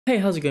Hey,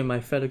 how's it going,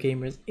 my fellow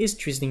gamers? It's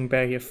Drizzling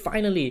Bear here.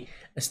 Finally,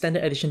 a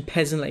standard edition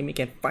peasant like me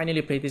can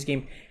finally play this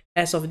game.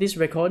 As of this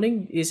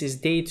recording, this is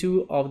day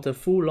 2 of the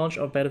full launch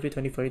of Battlefield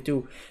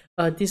 2042.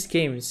 This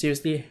game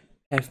seriously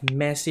have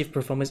massive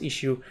performance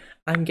issue.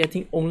 I'm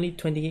getting only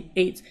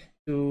 28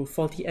 to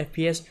 40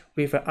 FPS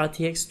with a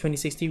RTX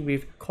 2060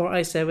 with Core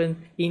i7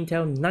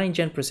 Intel 9th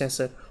gen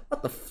processor.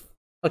 What the f...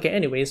 Okay,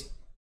 anyways.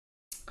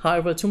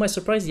 However, to my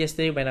surprise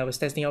yesterday when I was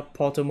testing out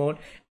Portal mode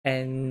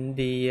and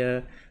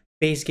the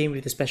base game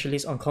with the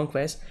specialist on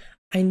Conquest,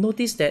 I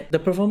noticed that the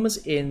performance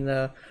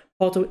in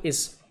Portal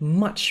is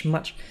much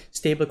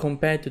stable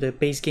compared to the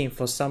base game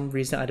for some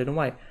reason. I don't know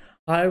why.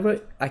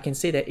 However, I can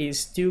say that it is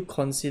still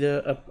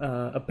considered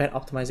a bad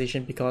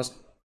optimization because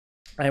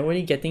I'm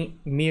only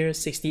getting mere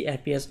 60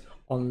 FPS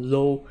on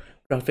low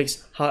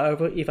graphics.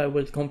 However, if I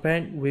would compare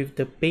it with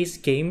the base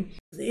game,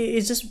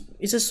 it's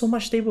just so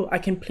much stable. I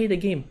can play the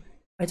game.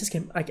 I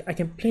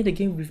can play the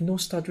game with no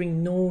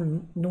stuttering,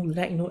 no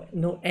lag,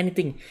 no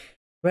anything.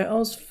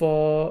 Whereas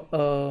for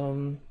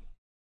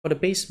the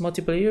base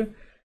multiplayer,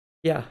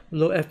 yeah,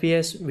 low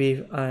FPS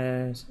with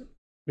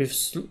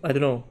I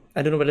don't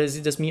know whether it's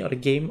just me or the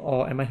game,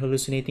 or am I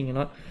hallucinating or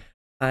not.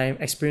 I'm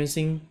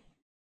experiencing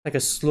like a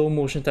slow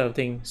motion type of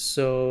thing.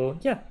 So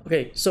yeah,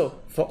 okay.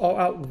 So for all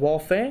out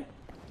warfare,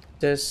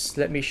 just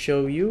let me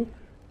show you.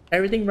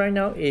 Everything right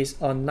now is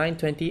on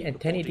 920 and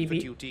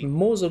 1080p.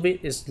 Most of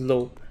it is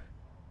low.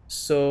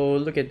 So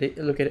look at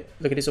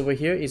this over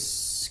here.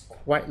 It's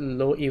quite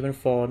low even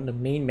for the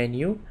main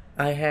menu.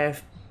 I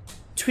have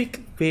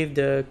tweaked with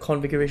the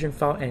configuration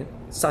file and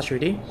such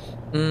already.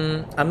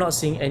 I'm not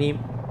seeing any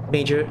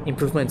major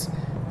improvements.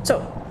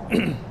 So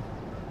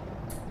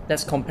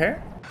let's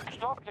compare.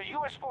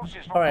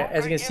 Alright,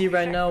 as you can see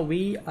right now,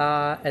 we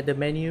are at the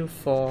menu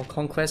for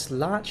Conquest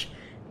Large.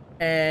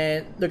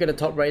 And look at the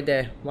top right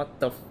there. What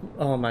the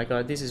oh my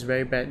god, this is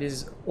very bad. This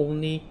is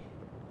only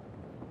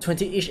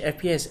 20-ish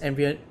FPS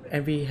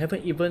and we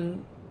haven't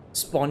even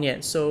spawned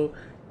yet. So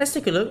let's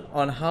take a look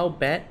on how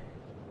bad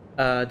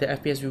the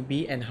FPS will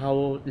be and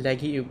how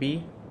laggy it will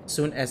be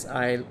soon as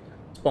I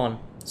spawn.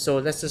 So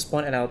let's just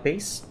spawn at our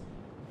base.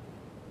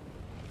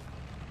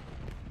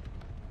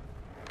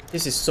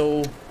 This is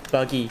so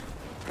buggy.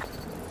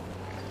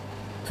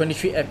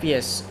 23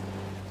 FPS.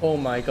 Oh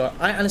my god.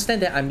 I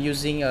understand that I'm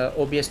using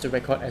OBS to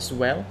record as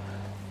well,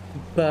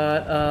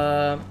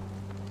 but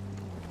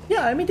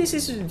yeah, I mean this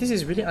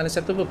is really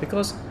unacceptable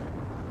because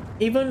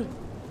even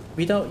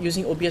without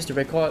using OBS to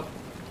record,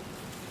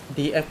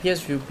 the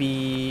FPS will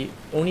be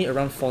only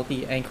around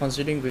 40, and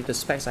considering with the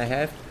specs I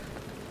have,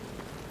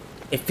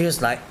 it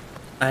feels like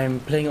I'm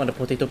playing on the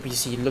potato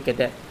PC. Look at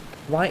that.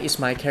 Why is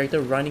my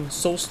character running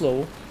so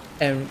slow,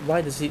 and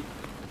why does it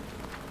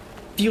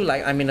feel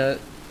like I'm in a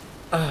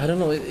I don't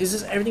know, it's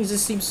just everything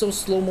just seems so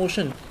slow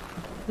motion.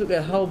 Look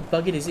at how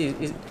buggy this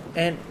is.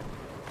 And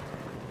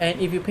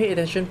if you pay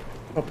attention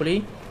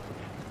properly,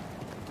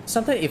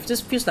 sometimes it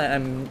just feels like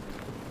I'm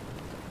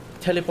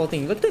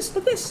teleporting. Look at this,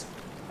 look at this,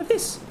 look at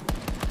this.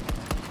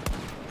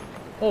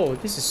 Oh,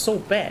 this is so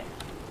bad.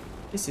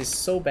 This is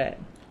so bad.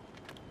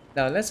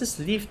 Now let's just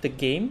leave the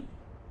game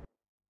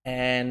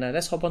and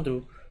let's hop on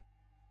to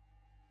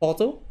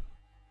Portal.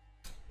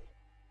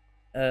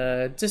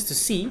 Just to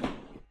see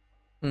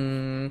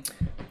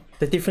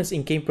the difference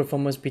in game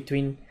performance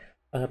between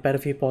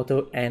Battlefield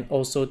Portal and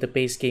also the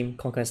base game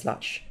Conquest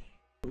Large.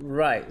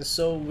 Right,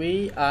 so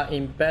we are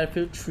in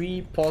Battlefield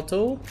 3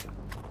 Portal.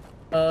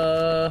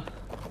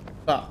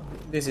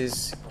 This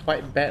is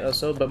quite bad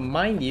also, but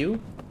mind you,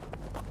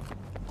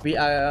 we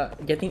are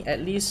getting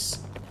at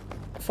least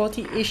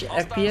 40-ish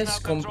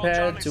FPS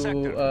compared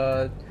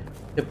to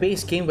the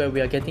base game where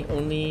we are getting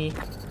only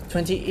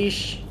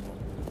 20-ish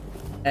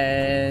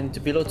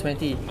and below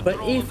 20. But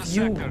if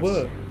you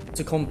were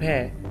to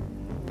compare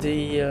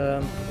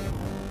the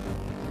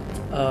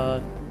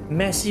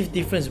massive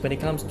difference when it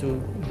comes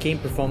to game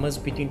performance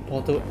between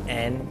Portal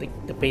and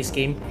the base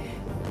game,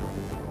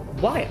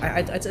 why?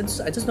 I just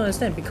don't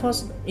understand,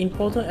 because in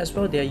Portal as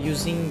well they are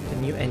using the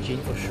new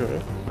engine for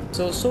sure.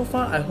 So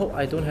far I hope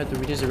I don't have to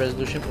reduce the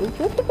resolution.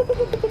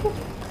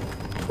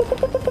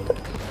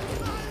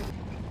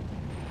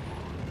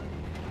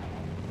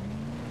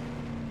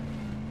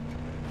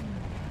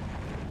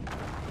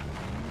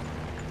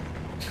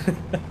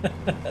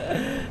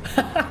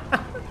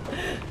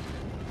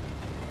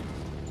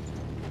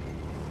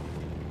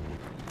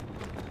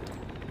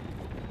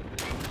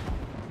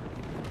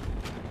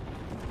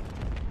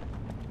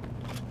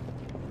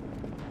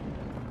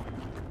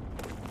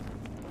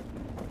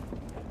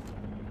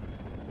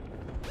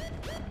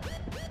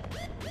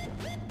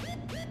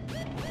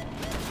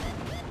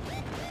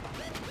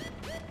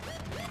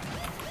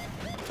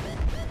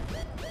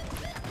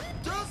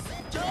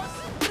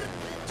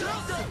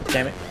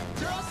 Damn it.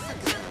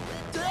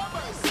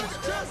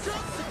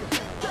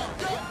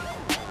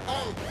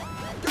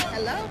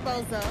 Hello,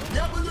 Bozo.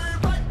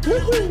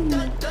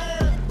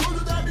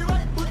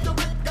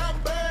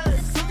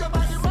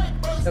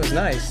 That was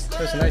nice. That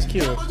was a nice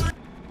kill.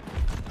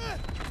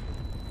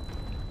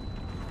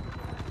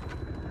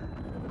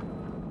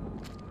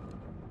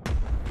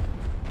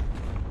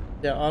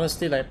 They're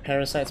honestly like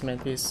parasites, man,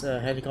 this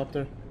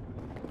helicopter.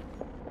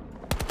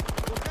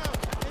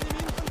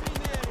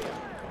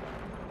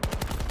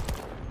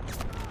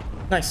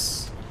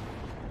 Nice.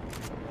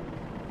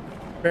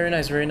 Very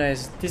nice, very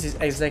nice. This is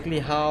exactly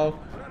how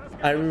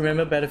I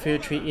remember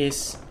Battlefield 3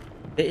 is.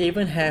 They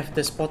even have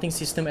the spotting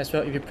system as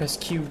well if you press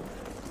Q.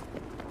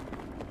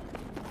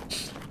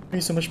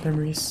 Brings so much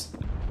memories.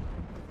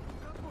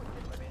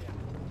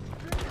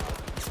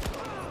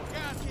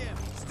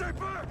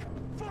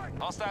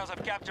 Hostiles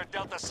have captured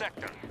Delta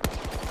Sector.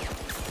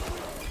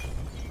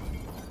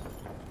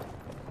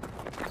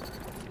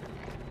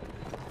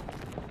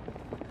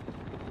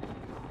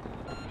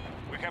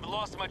 We have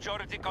lost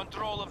majority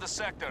control of the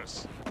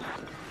sectors.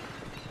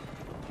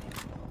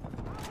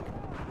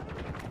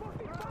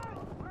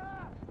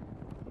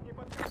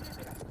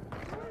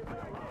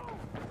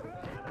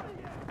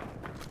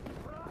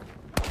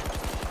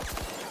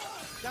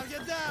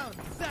 Target down!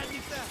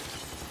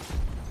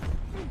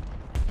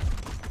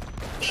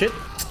 Shit.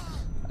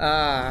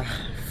 Ah,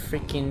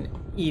 freaking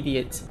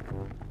idiot.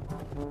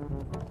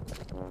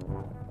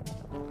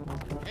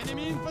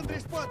 Enemy infantry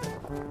spotted!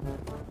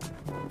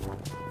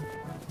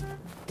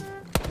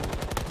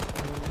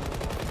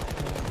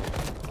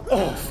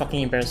 Oh,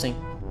 fucking embarrassing.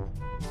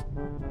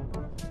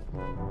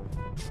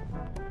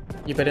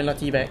 You better not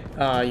teabag.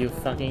 Ah, you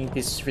fucking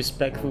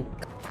disrespectful.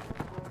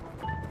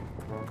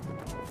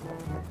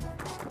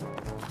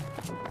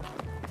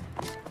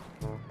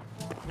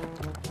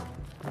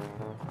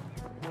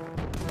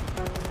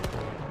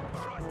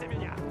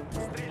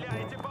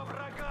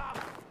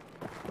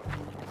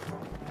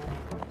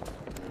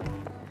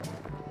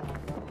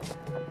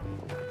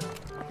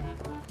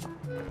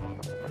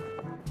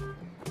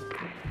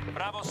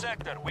 Bravo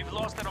sector, we've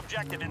lost an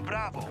objective in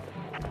Bravo.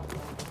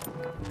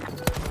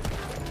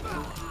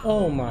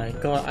 Oh my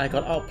god, I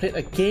got outplayed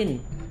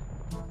again.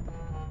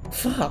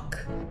 Fuck.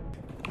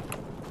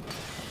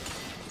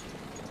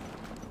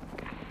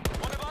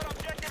 One of our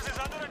objectives is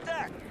under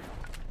attack.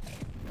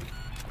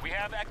 We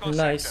have Echo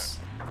Nice. sector.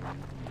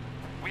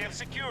 We have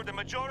secured the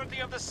majority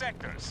of the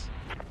sectors.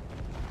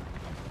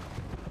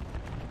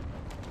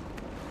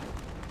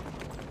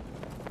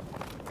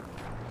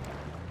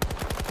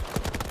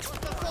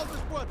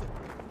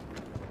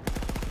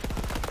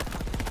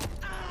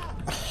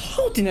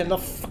 How did I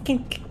not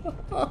fucking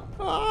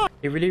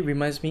It really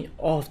reminds me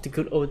of the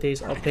good old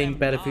days of playing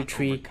Battlefield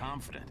 3.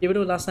 Even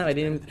though last time I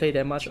didn't play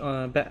that much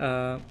on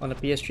the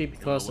PS3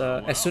 because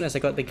as soon as I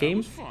got the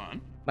game,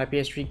 my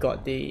PS3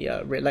 got the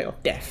red light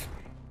of death.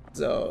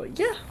 So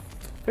yeah,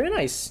 very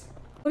nice.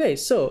 Okay,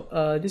 so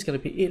this is gonna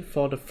be it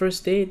for the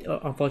first day.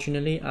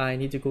 Unfortunately, I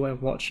need to go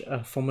and watch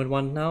Formula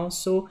 1 now,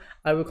 so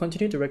I will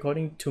continue the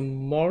recording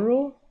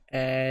tomorrow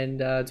and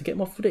to get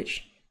more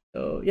footage.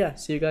 So yeah,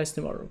 see you guys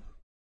tomorrow.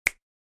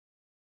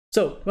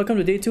 So welcome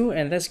to day 2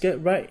 and let's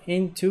get right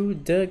into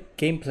the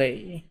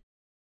gameplay.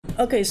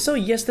 Okay, so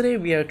yesterday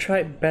we have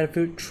tried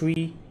Battlefield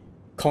 3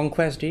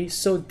 Conquest Day,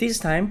 so this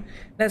time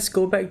let's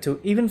go back to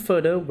even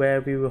further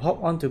where we will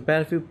hop on to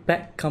Battlefield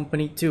Bad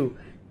Company 2,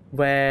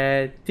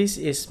 where this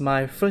is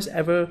my first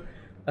ever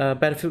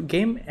Battlefield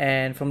game,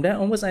 and from there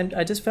onwards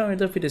I just fell in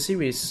love with the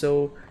series,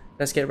 so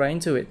let's get right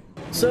into it.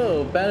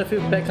 So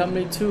Battlefield Bad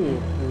Company 2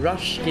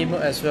 Rush game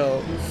mode as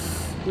well.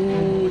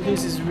 Ooh,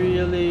 this is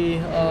really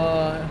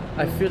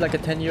I feel like a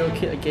 10-year-old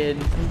kid again.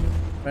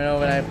 You know,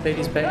 when I played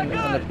this back on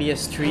the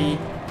PS3.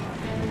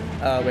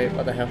 Wait,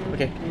 what the hell?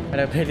 Okay, when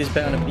I played this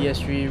back on the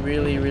PS3,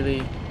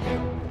 really.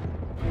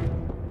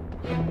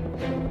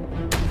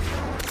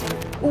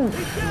 Ooh,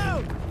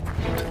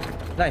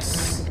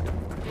 nice.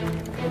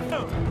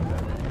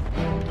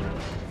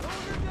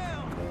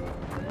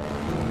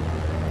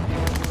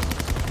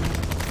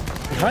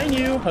 Behind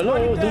you!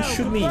 Hello, don't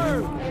shoot me!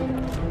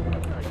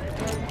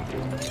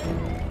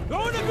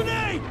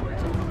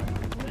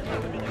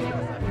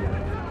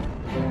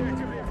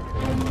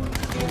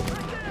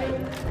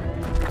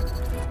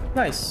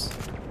 Nice.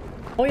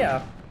 Oh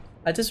yeah,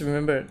 I just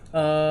remembered.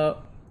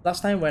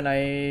 Last time when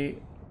I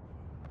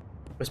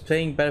was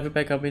playing Battlefield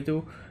Bad Company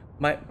 2,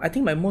 I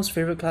think my most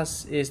favorite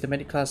class is the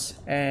medic class,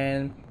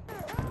 and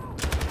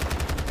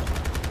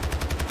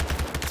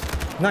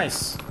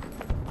nice.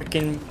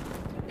 Freaking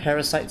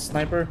parasite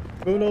sniper.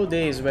 Good old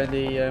days when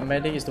the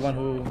medic is the one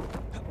who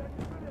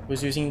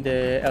was using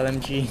the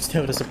LMG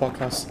instead of the support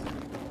class.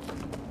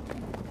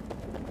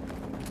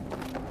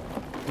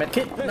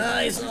 Medkit,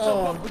 nice.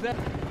 Oh.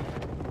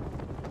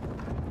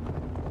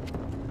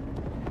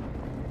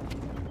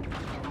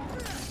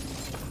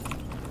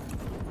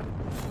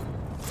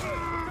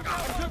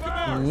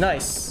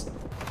 Nice.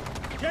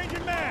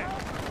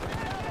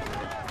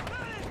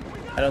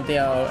 I don't think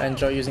I'll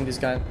enjoy using this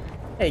gun.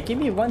 Hey, give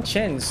me one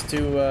chance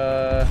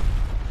to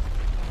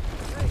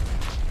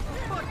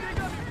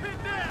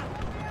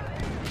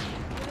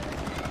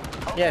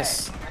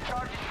Yes.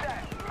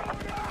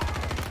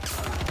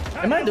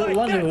 Am I the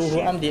one who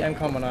armed the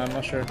MCOM or not? I'm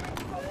not sure.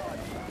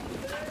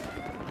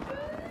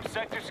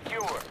 Sector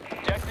secure.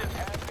 Objectives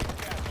have been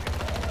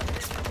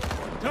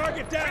captured.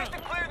 Target down! To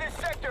clear this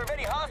sector of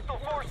any hostile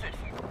forces.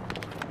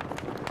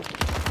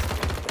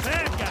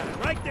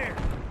 there!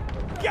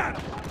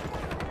 Got him!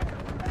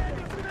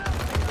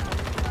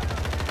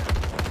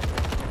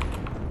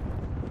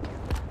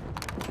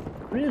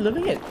 Really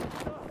loving it.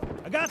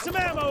 I got some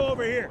ammo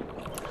over here!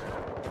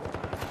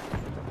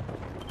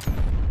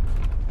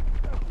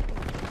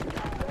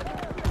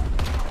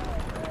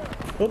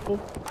 Oh, oh.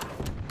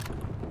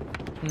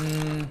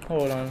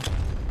 Hold on.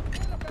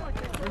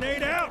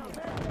 Grenade out!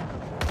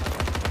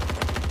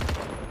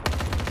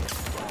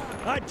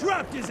 I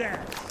dropped his ass!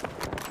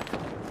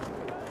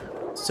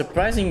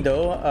 Surprising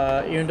though,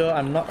 even though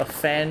I'm not a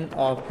fan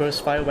of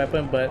burst fire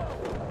weapon, but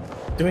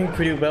doing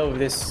pretty well with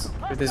this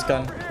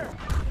gun.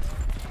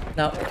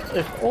 Now,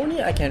 if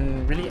only I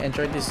can really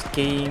enjoy this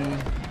game.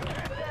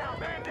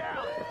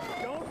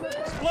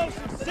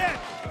 Explosive set!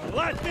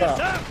 Light this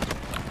up!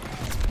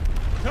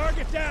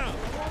 Target down!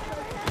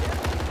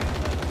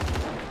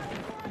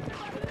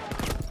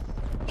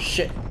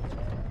 Shit.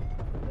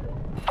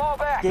 Fall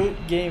back. Good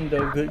game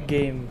though, good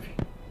game.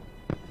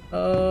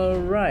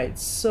 Right,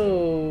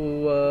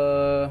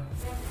 so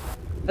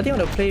I think I'm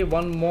gonna play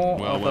one more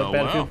of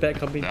Battlefield Bad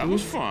Company 2. That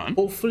was fun.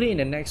 Hopefully in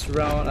the next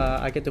round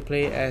I get to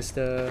play as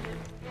the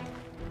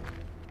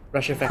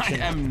Russian I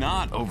faction. am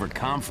not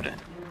overconfident.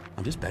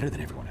 I'm just better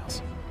than everyone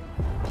else.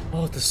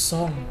 Oh, the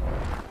song.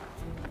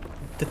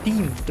 The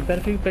theme, the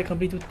Battlefield Bad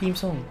Company 2 theme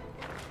song.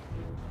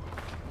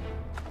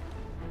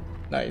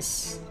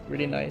 Nice,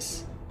 really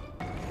nice.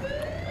 The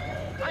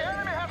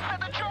enemy has set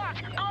the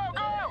charge. Go,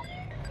 go.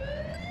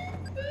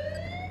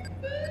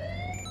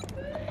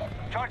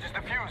 Charge is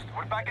defused.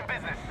 We're back in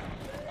business.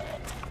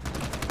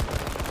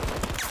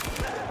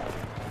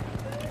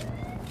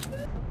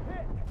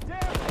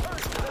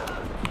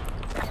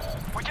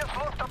 We just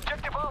lost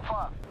objective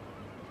Alpha.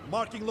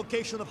 Marking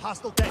location of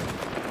hostile tank.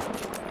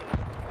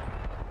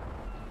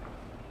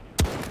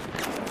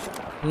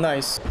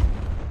 Nice. I'm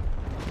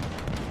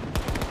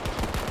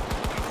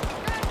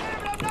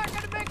not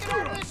gonna make it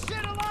out of this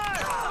shit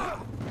alive!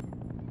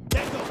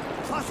 Tango,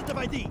 positive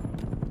ID.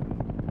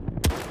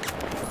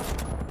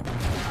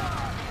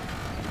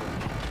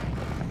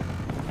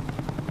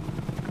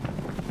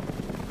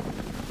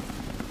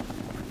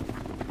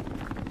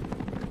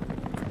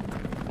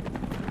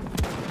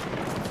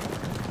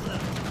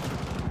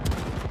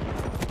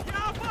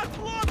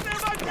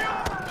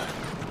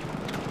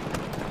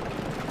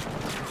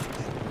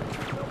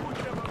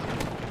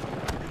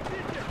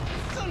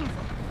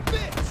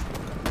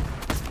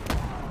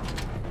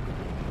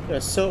 They're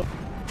so...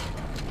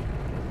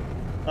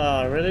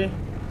 really?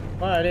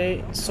 Why are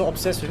they so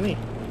obsessed with me?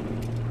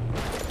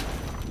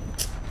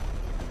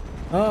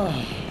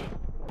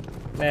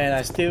 Man,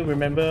 I still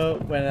remember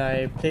when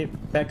I played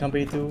Bad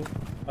Company 2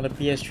 on the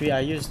PS3, I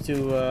used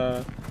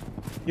to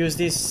use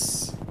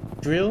this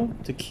drill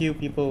to kill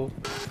people.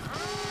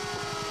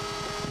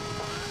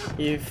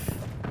 If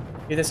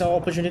there's an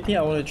opportunity,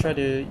 I want to try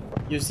to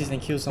use this and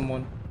kill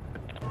someone.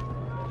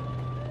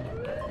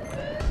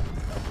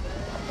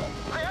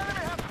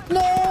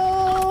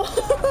 No!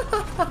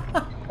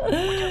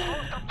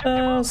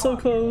 So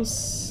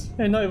close.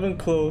 And not even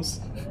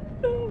close.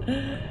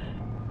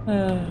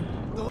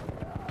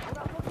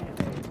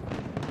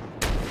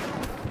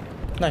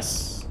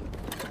 Nice.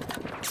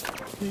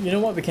 You know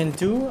what we can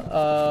do?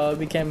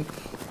 We can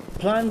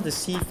plant the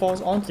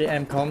C4s onto the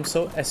MCOM,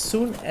 so as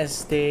soon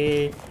as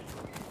they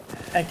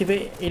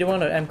activate either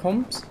one of the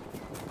MCOMs,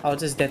 I'll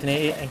just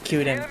detonate it and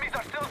kill them. Enemies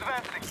are still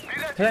advancing.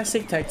 Be ready.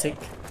 Classic tactic.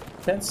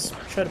 Let's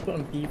try to put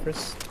on B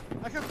first.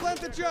 I can plant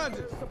the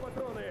charges.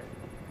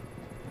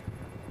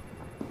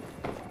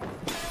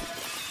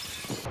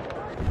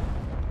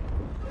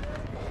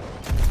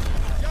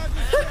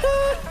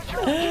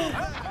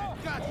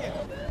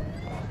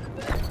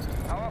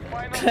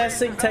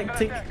 Classic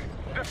tactic.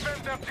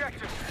 Defend the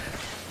objective.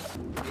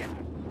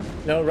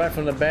 You know, right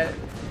from the bat,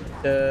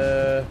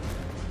 the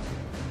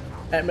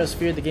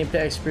atmosphere, the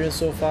gameplay experience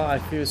so far, I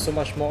feel so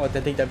much more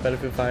authentic than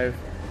Battlefield 5.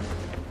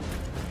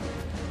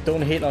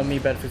 Don't hate on me,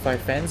 Battlefield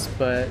 5 fans,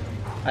 but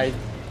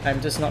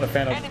I'm just not a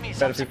fan of Enemies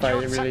have Battlefield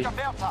 5 secured really.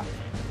 Sector Delta.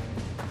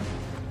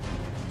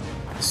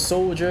 The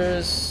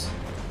soldiers,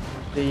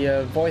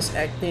 the voice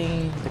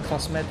acting, the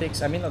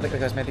cosmetics, I mean not the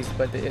cosmetics,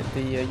 but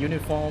the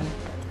uniform.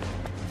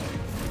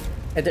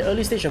 At the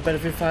early stage of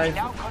Battlefield 5,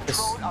 Now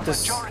control a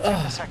majority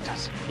of the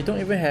sectors. you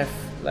don't even have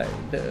like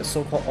the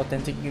so-called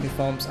authentic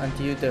uniforms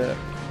until the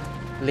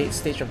late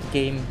stage of the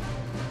game.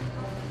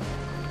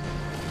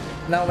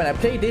 Now when I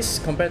play this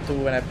compared to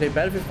when I play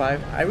Battlefield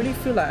 5, I really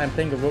feel like I'm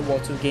playing a World War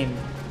II game.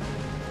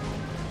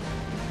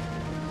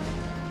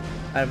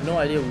 I have no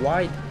idea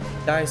why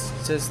DICE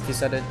just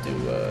decided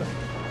to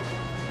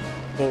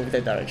go with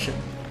that direction.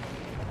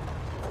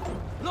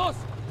 Los!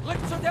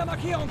 Rückt zu der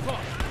Markierung vor!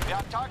 We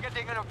are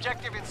targeting an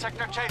objective in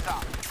Sector Chaser.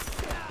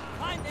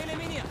 Feind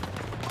eliminiert!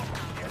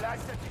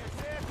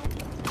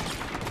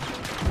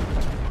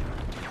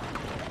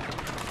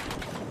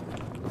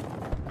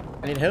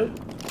 I need help.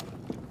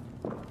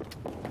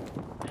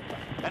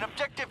 An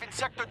objective in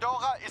Sector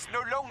Dora is no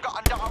longer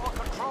under our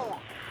control.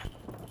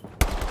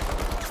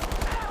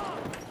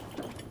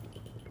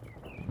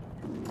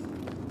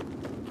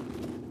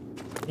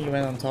 He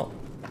went on top.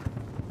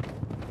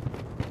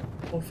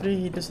 Hopefully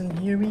he doesn't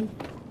hear me.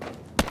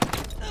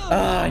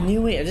 Ah, I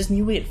knew it. I just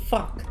knew it.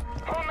 Fuck.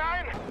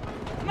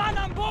 Mann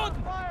am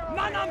Boden!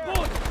 Mann am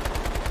Boden!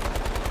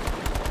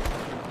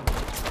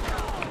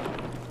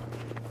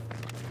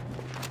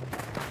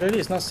 Really,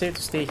 it's not safe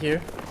to stay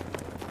here.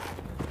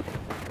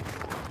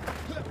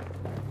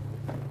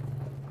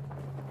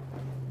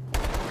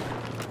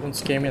 Don't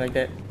scare me like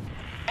that.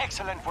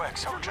 Excellent work,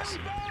 soldiers.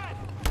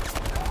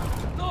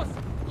 Los!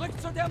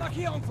 Rückt zu der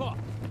Markierung vor!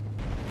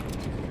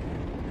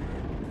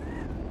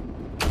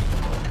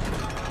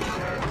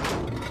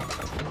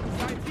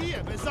 Seid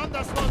ihr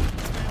besonders rund?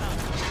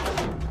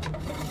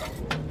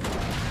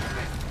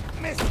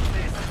 Mist,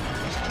 Mist!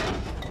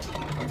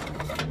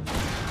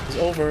 It's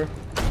over.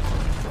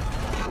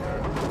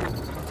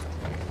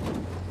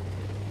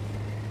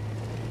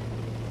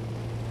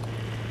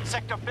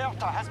 Sector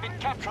Bertha has been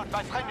captured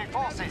by friendly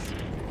forces.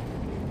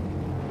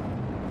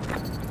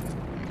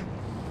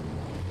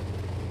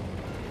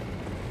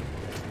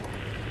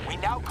 We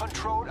now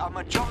control a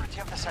majority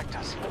of the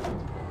sectors.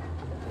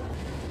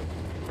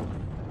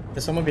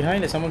 There's someone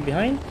behind. There's someone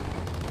behind.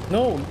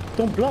 No,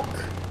 don't block.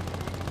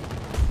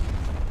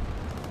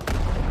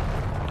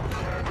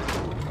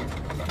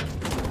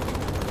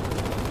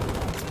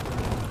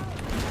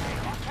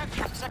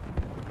 Captured sec-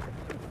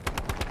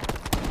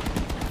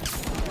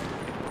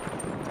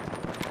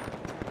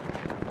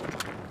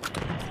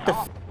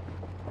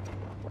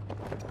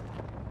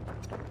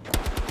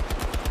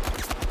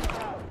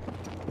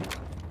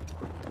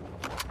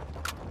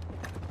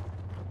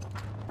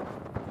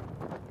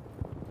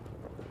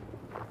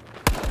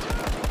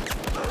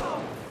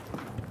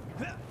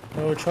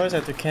 No choice, I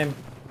had to camp.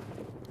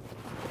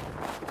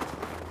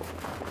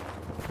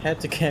 Had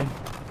to camp.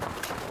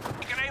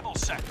 Enable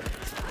sector.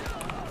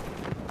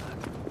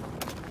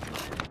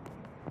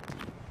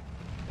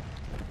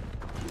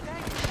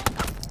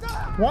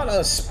 What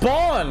a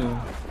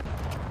spawn!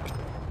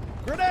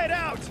 Grenade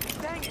out!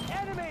 Dang it,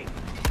 enemy!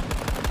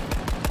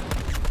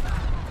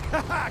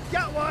 Haha,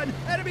 got one!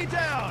 Enemy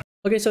down!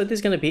 Okay, so this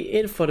is gonna be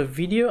it for the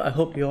video. I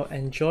hope you all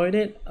enjoyed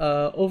it.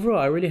 Overall,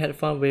 I really had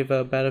fun with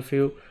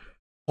Battlefield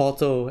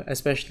Portal,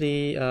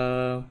 especially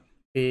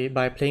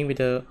by playing with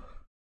the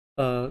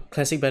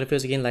classic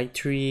Battlefields again, like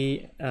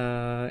 3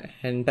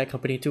 and Bad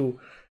Company 2.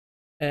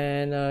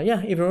 And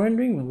yeah, if you're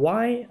wondering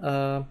why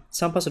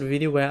some parts of the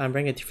video where I'm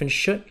wearing a different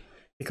shirt,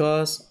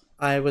 because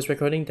I was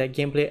recording that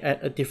gameplay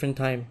at a different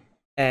time,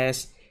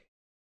 as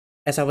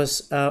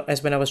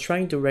when I was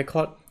trying to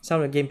record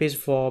some of the gameplays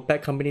for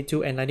Bad Company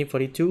 2 and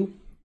 1942,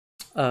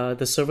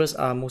 the servers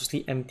are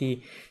mostly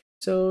empty.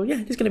 So yeah,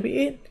 this is gonna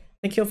be it.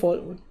 Thank you all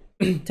for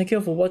thank you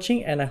all for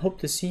watching, and I hope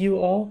to see you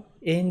all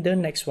in the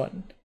next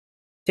one.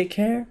 Take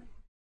care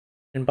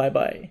and bye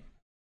bye.